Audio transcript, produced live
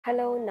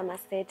Hello,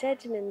 Namaste, Jai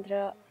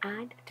Jinendra,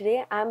 and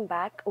today I'm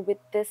back with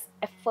this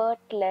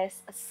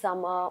effortless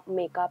summer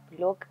makeup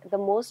look, the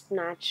most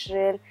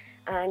natural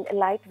and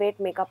lightweight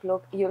makeup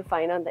look you'll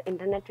find on the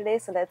internet today.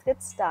 So let's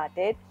get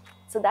started.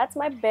 So that's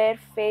my bare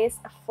face.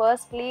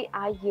 Firstly,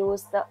 I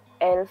use the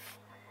ELF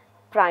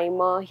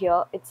primer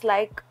here. It's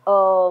like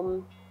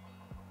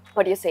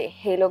what do you say,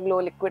 Halo Glow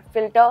liquid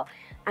filter,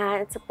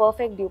 and it's a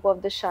perfect dupe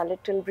of the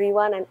Charlotte Tilbury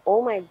one. And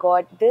oh my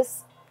god,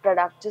 this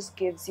product just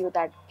gives you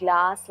that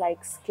glass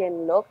like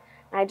skin look.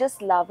 I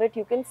just love it.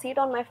 You can see it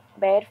on my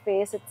bare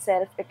face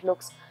itself. It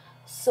looks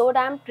so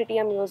damn pretty.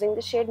 I'm using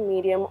the shade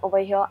medium over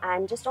here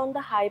and just on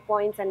the high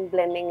points and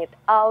blending it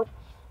out.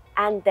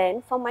 And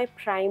then for my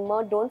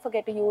primer, don't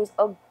forget to use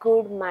a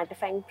good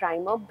mattifying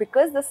primer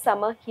because the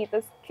summer heat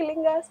is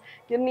killing us.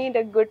 You need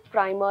a good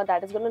primer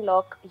that is going to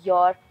lock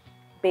your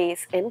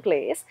base in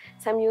place.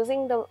 So I'm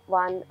using the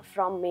one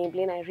from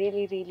Maybelline. I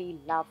really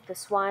love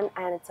this one,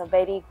 and it's a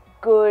very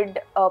good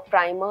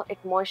primer. It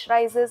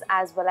moisturizes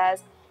as well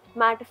as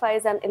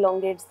mattifies and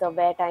elongates the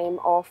wear time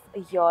of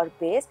your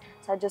base.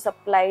 So I just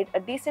applied a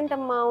decent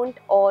amount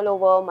all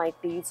over my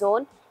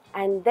T-zone,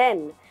 and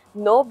then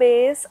no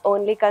base,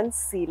 only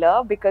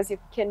concealer, because you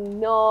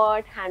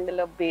cannot handle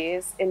a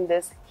base in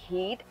this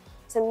heat.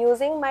 So I'm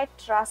using my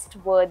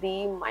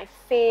trustworthy, my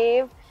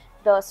fave,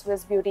 the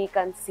Swiss Beauty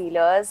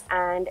concealers,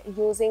 and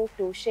using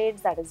two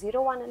shades, that is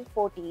 01 and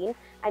 14.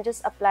 I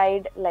just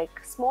applied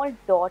like small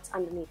dots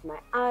underneath my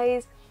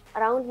eyes,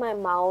 around my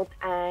mouth,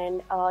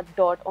 and a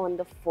dot on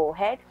the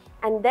forehead.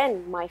 And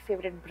then my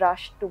favorite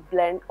brush to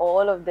blend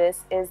all of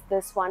this is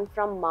this one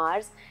from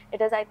Mars.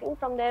 It is, I think,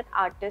 from their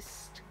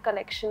artist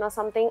collection or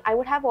something. I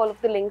would have all of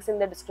the links in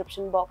the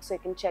description box so you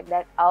can check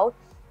that out.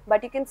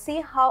 But you can see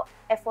how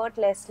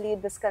effortlessly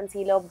this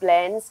concealer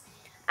blends,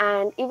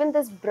 and even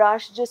this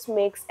brush just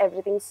makes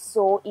everything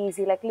so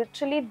easy. Like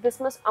literally this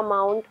much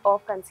amount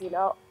of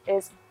concealer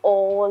is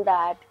all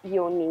that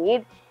you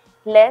need.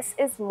 Less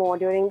is more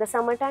during the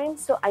summertime,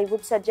 so I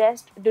would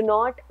suggest do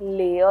not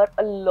layer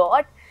a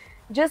lot.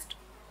 Just,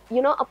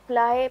 you know,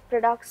 apply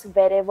products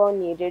wherever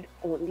needed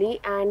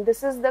only, and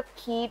this is the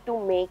key to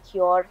make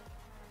your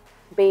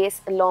base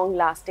long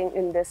lasting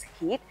in this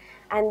heat.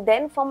 And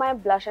then for my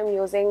blush, I'm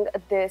using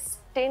this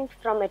tint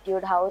from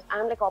Etude House.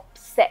 I'm like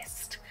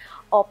obsessed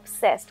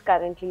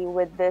currently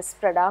with this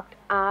product.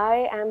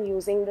 I am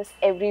using this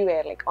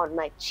everywhere, like on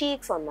my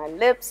cheeks, on my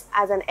lips,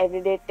 as an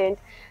everyday tint.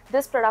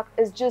 This product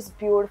is just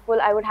beautiful.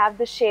 I would have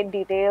the shade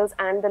details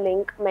and the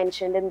link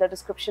mentioned in the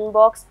description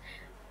box.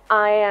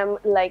 I am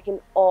like in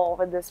awe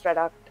with this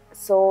product,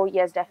 so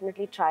yes,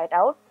 definitely try it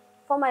out.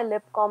 For my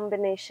lip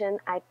combination,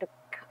 I took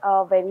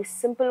a very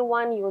simple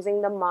one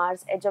using the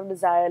Mars Edge of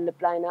Desire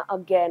lip liner.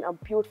 Again, a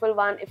beautiful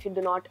one. If you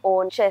do not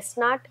own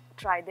Chestnut,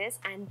 try this.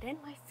 And then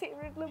my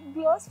favorite lip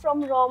gloss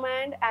from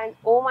Romand, and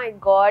oh my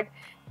god,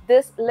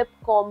 this lip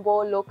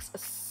combo looks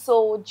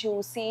so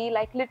juicy.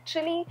 Like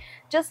literally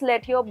just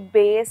let your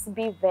base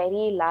be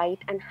very light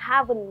and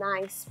have a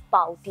nice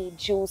pouty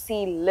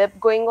juicy lip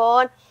going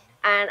on,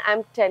 and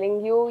I'm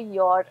telling you,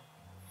 your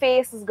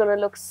face is gonna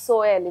look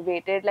so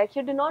elevated. Like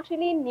you do not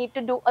really need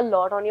to do a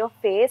lot on your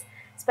face,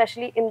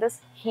 especially in this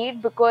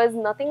heat, because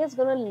nothing is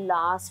gonna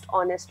last,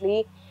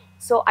 honestly.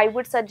 So I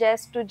would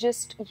suggest to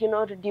just, you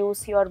know,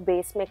 reduce your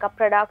base makeup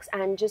products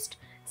and just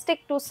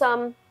stick to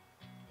some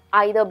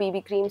either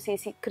BB cream,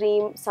 CC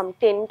cream, some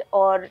tint,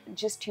 or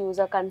just use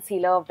a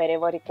concealer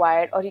wherever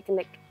required, or you can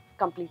like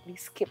completely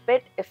skip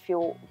it if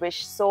you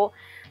wish so.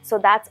 So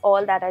that's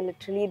all that I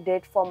literally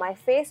did for my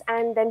face.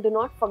 And then do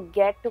not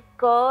forget to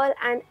curl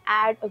and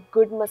add a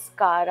good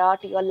mascara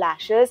to your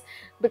lashes,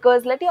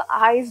 because let your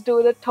eyes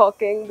do the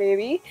talking,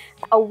 baby.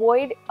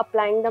 Avoid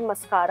applying the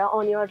mascara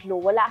on your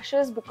lower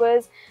lashes,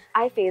 because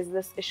I face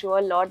this issue a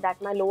lot that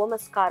my lower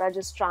mascara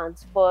just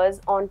transfers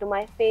onto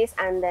my face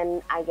and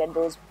then I get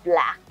those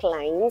black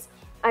lines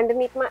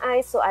underneath my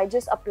eyes. So I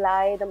just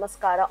apply the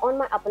mascara on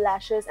my upper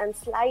lashes and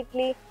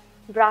slightly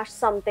brush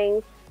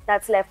something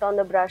that's left on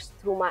the brush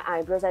through my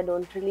eyebrows. I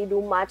don't really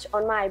do much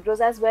on my eyebrows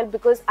as well,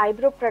 because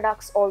eyebrow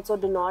products also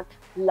do not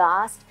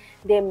last.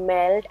 They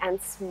melt and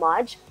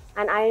smudge,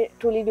 and I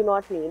truly do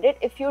not need it.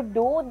 If you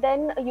do,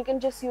 then you can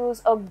just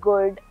use a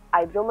good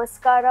eyebrow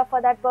mascara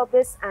for that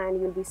purpose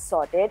and you'll be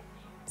sorted.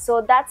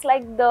 So that's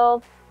like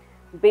the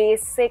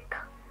basic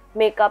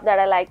makeup that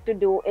I like to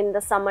do in the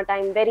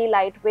summertime. Very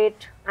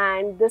lightweight,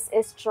 and this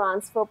is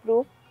transfer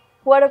proof,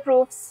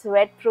 waterproof,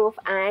 sweat proof,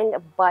 and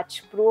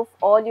budge proof.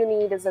 All you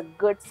need is a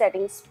good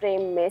setting spray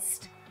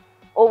mist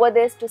over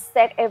this to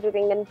set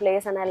everything in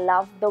place. And I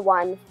love the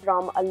one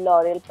from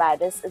L'Oreal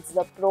Paris. It's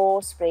the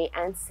Pro Spray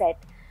and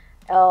Set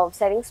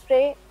setting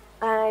spray,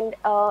 and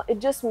it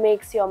just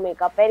makes your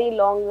makeup very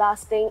long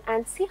lasting.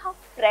 And see how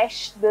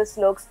fresh this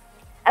looks.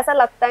 ऐसा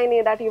लगता ही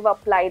नहीं that you've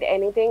applied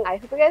anything. I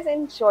hope you guys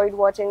enjoyed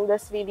watching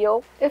this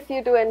video. If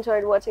you too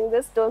enjoyed watching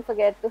this, don't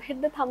forget to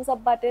hit the thumbs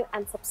up button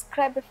and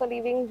subscribe before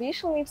leaving. We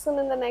shall meet soon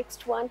in the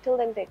next one. Till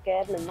then, take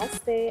care,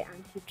 namaste,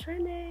 and keep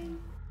trending.